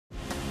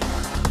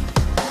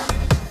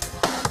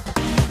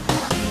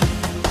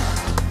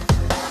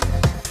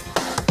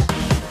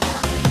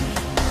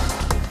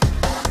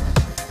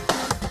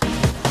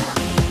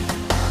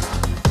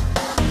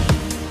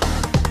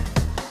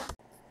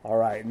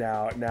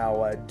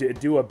Now,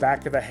 do a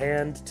back of the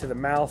hand to the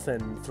mouth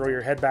and throw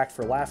your head back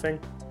for laughing.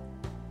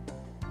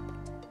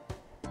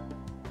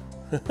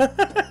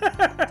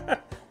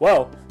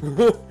 Whoa.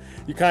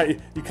 You kind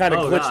of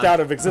glitched out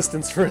of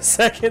existence for a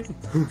second.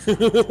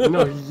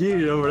 No,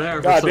 you over there.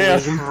 God damn.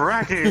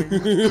 Tracking.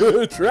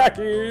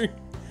 Tracking.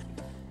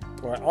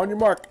 All right, on your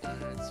mark. Yeah.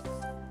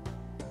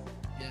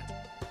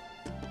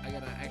 I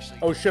gotta actually.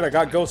 Oh shit! I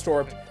got Ghost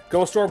Orb.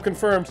 Ghost Orb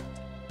confirmed.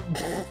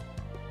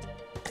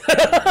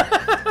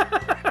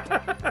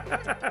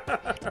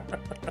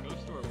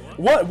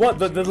 What? What?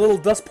 The little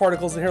dust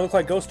particles in here look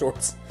like ghost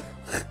orbs.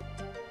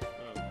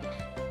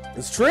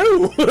 It's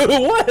true!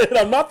 What?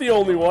 I'm not the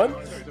only one!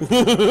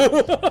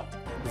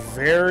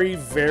 Very,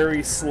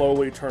 very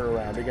slowly turn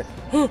around again.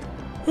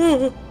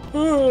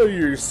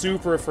 You're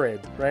super afraid,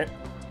 right?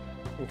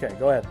 Okay,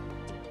 go ahead.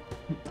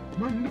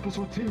 My nipples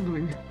are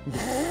tingling.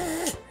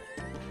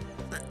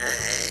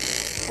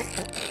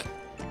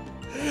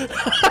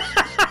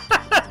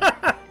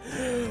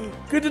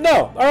 Good to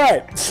know.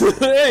 Alright.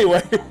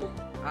 Anyway.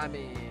 I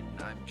mean,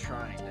 I'm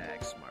trying to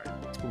act smart.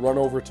 Run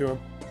over to him.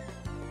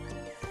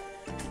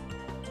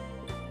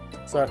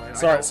 Sorry.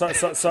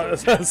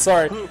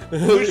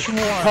 Which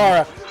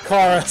one?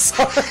 Kara,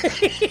 sorry.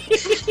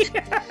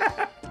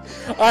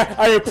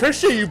 I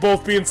appreciate you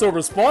both being so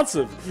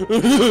responsive.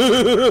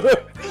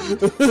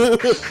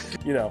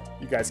 You know,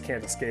 you guys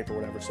can't escape or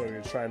whatever, so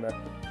you're trying to...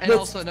 And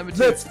also, number 2,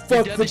 let's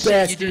fuck the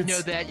bastards. You didn't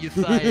know that, you're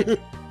fired.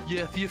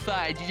 Yeah, you're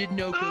fired. You didn't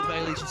know code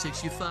violation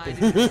 6, you're fired.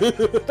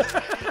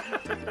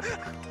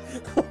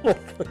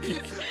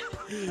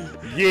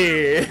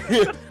 Yeah.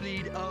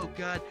 Bleed. Oh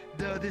god,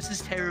 no, this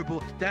is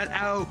terrible. That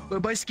ow,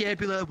 my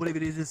scapula, whatever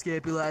it is, a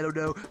scapula, I don't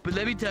know. But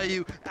let me tell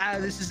you,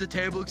 this is a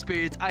terrible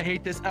experience. I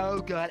hate this.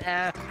 Oh god,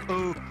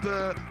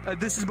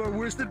 this is more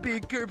worse than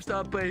being curb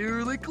stomped by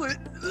Hurley Clit.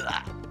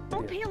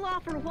 Don't peel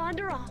off or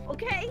wander off,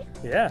 okay?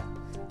 Yeah.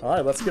 All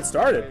right, let's get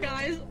started.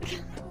 Guys,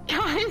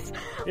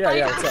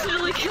 I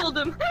accidentally killed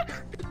him.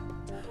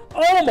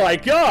 Oh my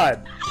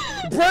god!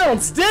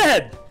 Brown's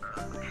dead!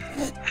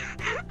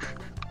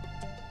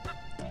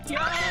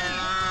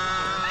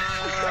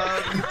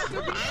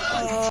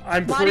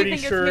 I'm pretty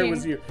sure it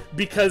was you.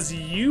 Because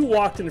you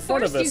walked in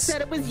front of us you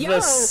said it was the Yo.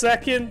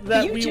 second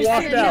that You we just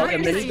walked said out, you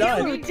and then he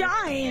died. You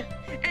died.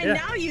 And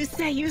now you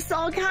say you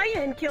saw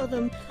Kaya and killed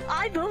him.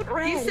 I vote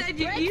red.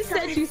 You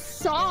said you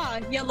saw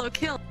Yellow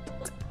kill.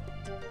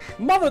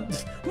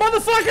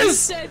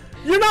 Motherfuckers!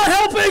 You're not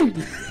helping!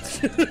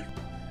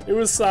 It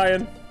was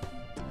Cyan.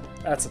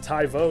 That's a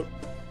tie vote.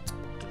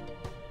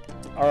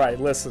 Alright,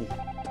 listen.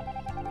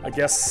 I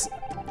guess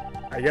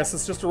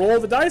it's just a roll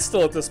of the dice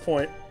still at this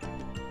point.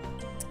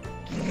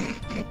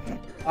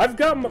 I've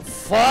got my...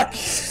 Fuck!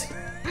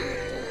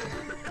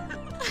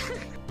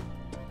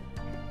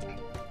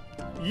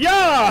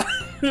 Yeah!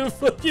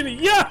 Fucking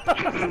yeah!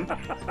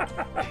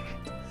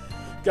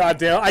 God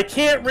damn, I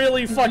can't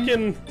really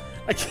fucking...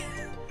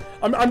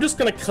 I'm just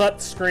gonna cut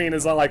screen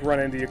as I like run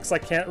into you, because I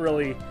can't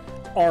really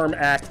arm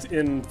act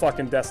in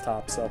fucking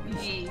desktop, so...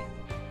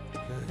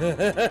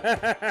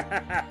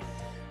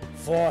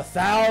 For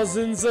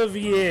thousands of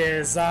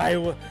years,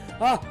 oh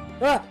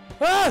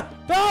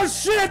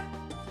shit!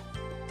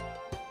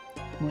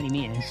 What do you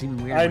mean? It's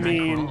even weird. I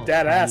mean,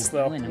 dead ass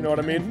though. You know what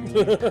I mean?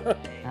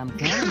 I'm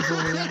coming for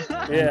you.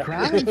 Yeah. I'm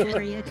crying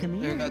for you. Come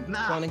here.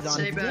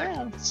 Stay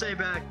back. Stay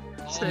back.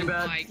 Stay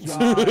back.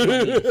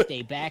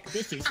 Stay back.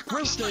 This is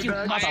fruit, you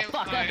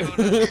motherfucker.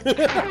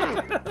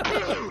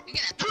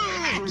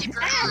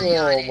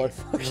 Oh my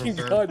fucking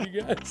god,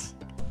 you guys.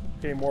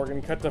 Okay,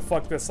 Morgan, cut the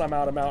fuck this. I'm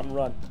out. I'm out and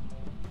run.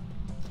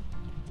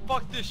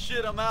 Fuck this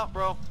shit. I'm out,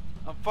 bro.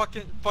 I'm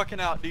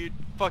fucking out, dude.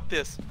 Fuck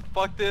this.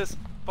 Fuck this.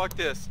 Fuck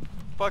this.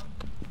 Fuck.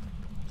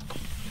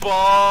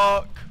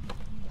 Fuck.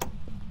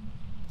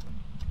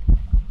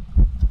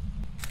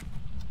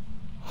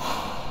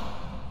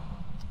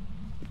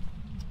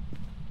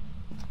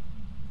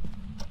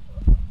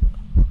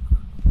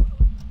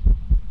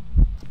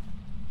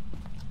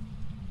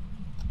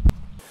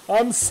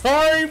 I'm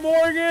sorry,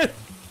 Morgan!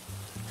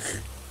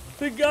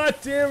 God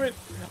damn it!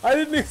 I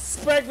didn't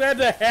expect that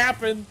to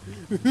happen!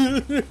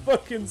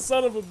 Fucking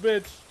son of a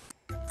bitch!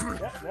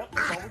 Yep, that's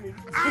all we need.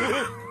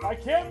 I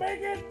can't make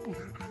it!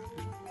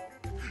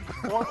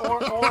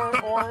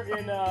 Or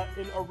in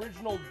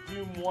original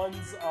Doom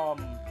 1's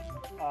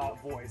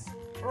voice.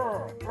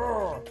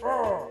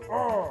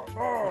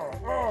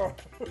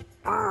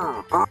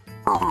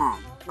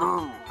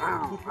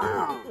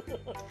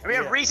 We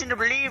have reason to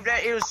believe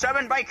that he was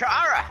summoned by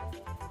Kara.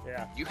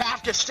 Yeah. You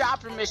have to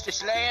stop him, Mr.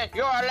 Slayer.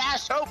 You're our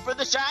last hope for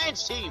the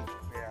science team.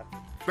 Yeah.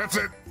 That's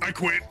it. I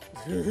quit.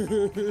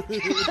 Oh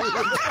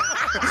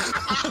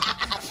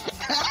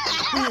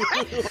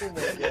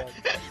my god.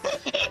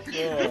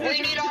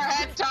 We need our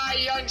head tie,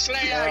 young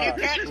Slayer. You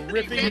can't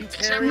ripping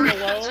Terry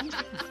alone.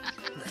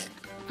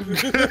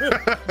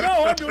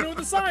 No, I'm doing it with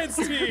the science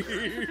team.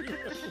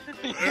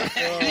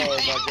 Oh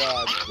my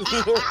god.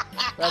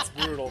 That's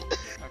brutal.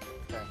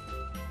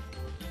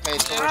 Okay,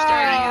 so we're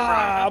starting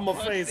I'm a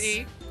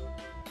face.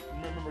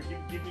 Remember,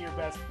 give me your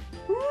best.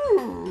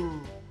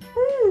 Woo.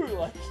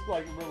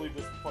 like really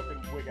just fucking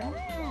wig out.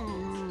 Yeah.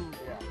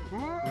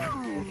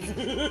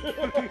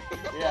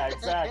 Yeah,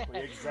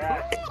 exactly.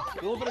 A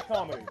little bit of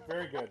comedy.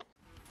 Very good.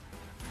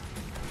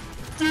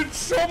 Did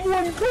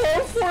someone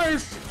call for a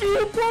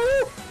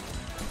stupor?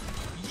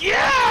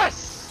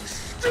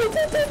 Yes!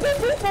 Stop!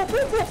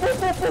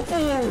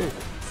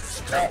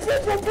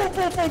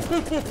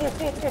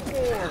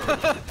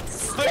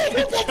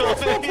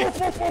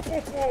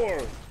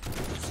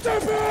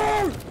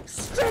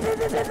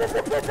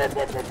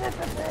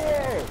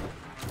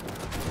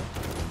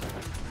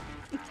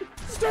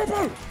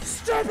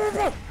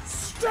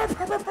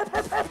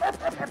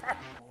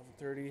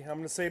 30. I'm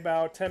gonna say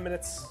about 10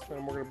 minutes,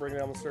 and we're gonna bring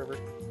down the server.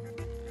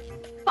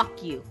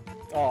 Fuck you.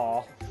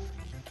 Aw.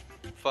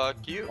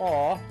 Fuck you.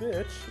 Aw,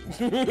 bitch.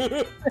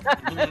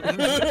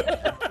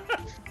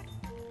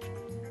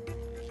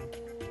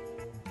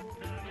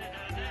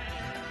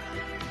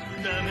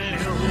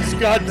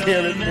 God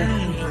damn it.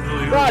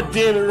 God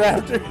damn it,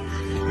 Raptor.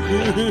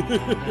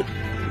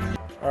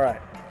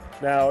 Alright.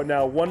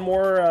 Now one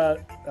more,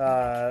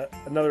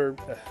 another,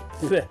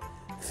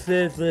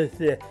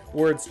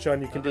 words,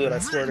 Chun, you can do it, I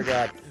swear to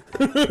God.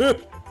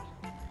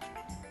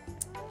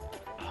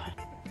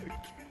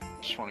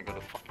 Just wanna go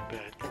to fucking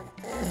bed.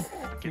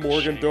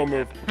 Morgan, don't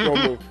move.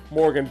 Don't move.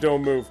 Morgan,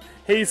 don't move.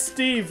 Hey,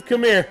 Steve,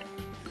 come here.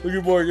 Look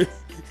at Morgan.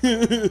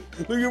 Look at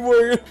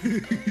Morgan.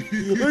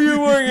 Look at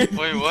Morgan.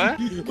 Wait, what?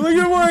 Look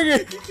at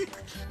Morgan.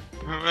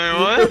 Wait,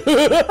 what?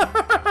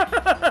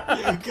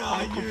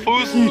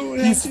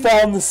 He's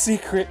found the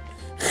secret.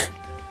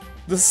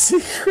 The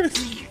secret.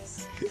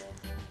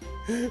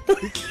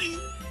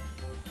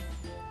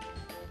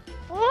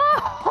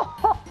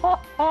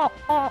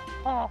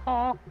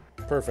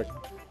 Perfect.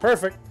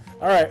 Perfect.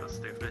 All right. So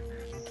stupid.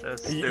 So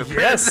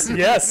stupid.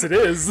 Yes, it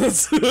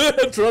is.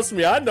 Trust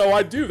me, I know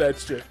I do that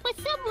shit.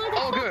 What's up, motherfuckers?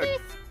 Oh, good.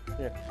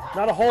 Yeah.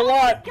 Not a whole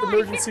lot.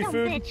 Emergency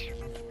food.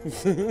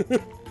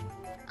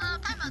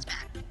 Paimo's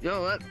back.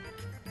 Yo,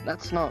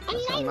 that's not a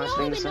nice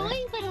thing to say.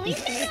 Annoying, but at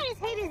least you're not as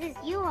haters as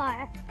you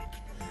are.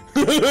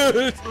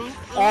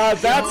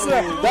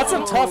 That's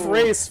a tough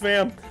race,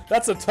 fam.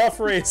 That's a tough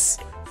race.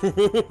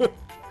 Oh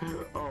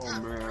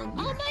man. Oh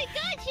my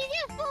god,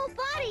 she's a full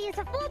body. It's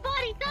a full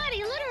body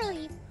thotty,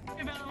 literally.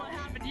 About what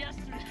happened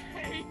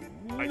yesterday.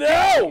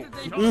 No!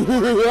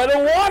 I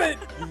don't want it!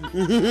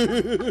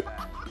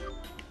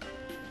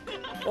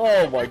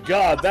 Oh my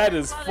god, that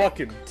is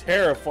fucking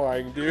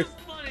terrifying, dude.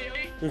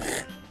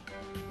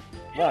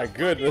 My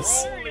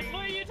goodness. What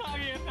are you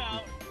talking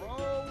about?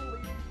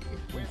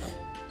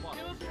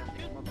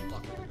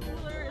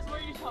 Hilarious, what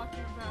are you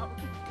talking about?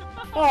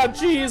 Oh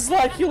jeez,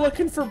 like you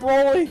looking for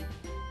Broly?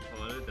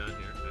 Hello, down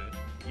here.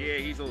 Yeah,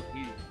 he's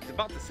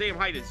about the same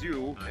height as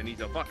you, and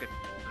he's a fucking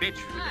bitch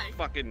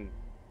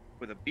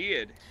with a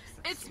beard.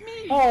 It's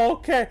me! Oh,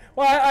 okay.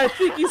 Well, I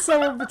think he's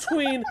somewhere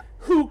between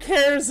who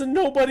cares and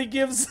nobody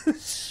gives a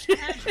shit.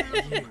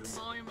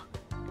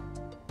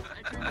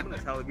 I'm gonna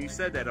tell him you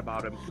said that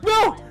about him.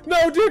 No!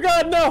 No, dear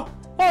God, no!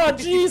 Oh,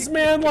 jeez,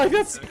 man, like,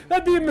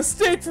 that'd be a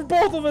mistake for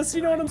both of us,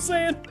 you know what I'm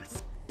saying?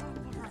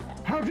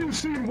 Have you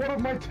seen one of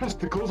my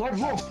testicles? I've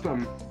lost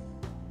them.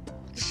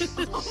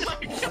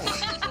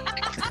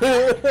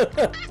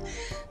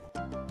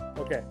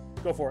 Okay,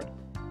 go for it.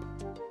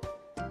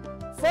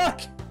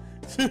 Fuck!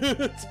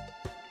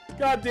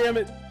 God damn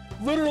it.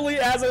 Literally,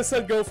 as I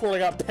said go for it, I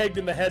got pegged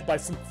in the head by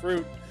some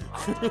fruit.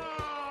 Oh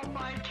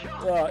my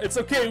God! It's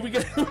okay, we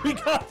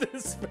got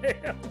this,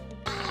 man.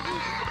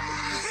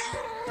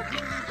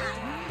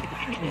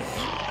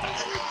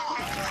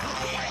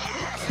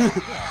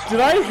 Did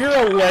I hear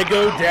a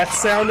Lego death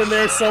sound in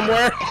there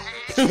somewhere?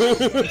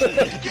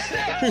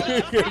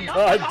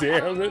 God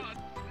damn it.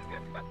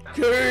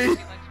 Curry!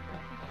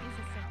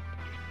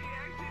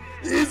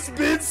 It's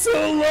been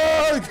so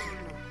long!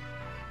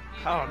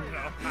 Oh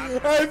no.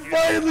 I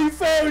finally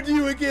found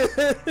you again!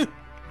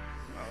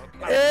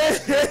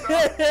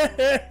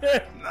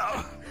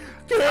 No.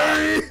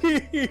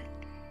 Curry!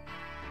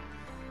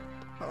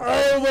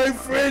 Oh, my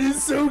friend,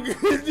 it's so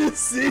good to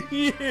see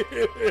you!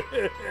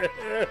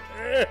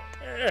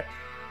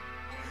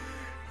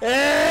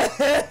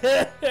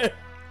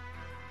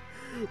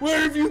 Where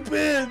have you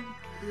been?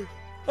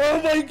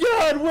 Oh my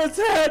God, what's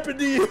happened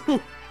to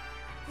you?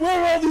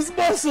 Where all these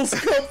muscles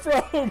come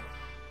from?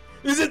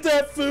 Is it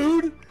that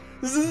food?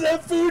 Is it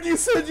that food you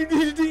said you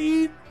needed to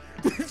eat?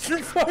 Did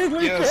you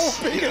finally go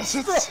big and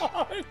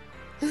strong?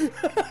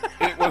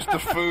 It was the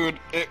food.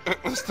 It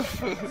was the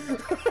food.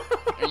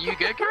 Are you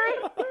good, Curry?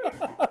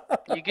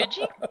 You good,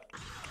 G?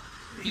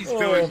 He's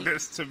doing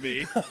this to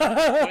me.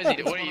 What is he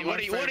doing? What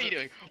are you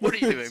doing? What are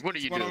you doing? What are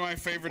you doing? One of my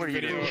favorite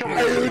videos.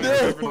 I don't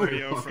know.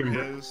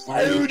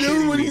 I don't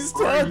know what he's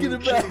talking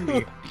about.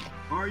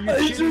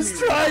 I'm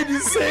just trying to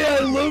say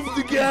I love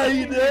the guy,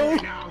 you know?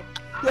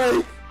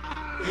 Like,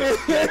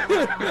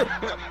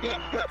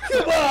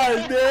 come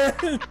on,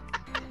 man.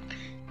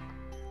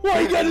 Why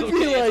you gotta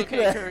be like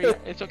that? Curry.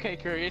 It's okay,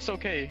 Curry. It's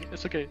okay.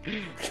 It's okay.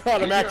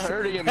 God, I'm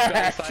actually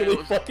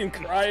fucking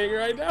crying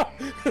right now.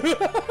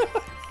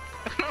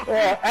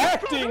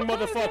 Acting,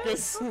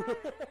 motherfuckers.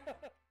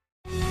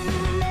 Bye.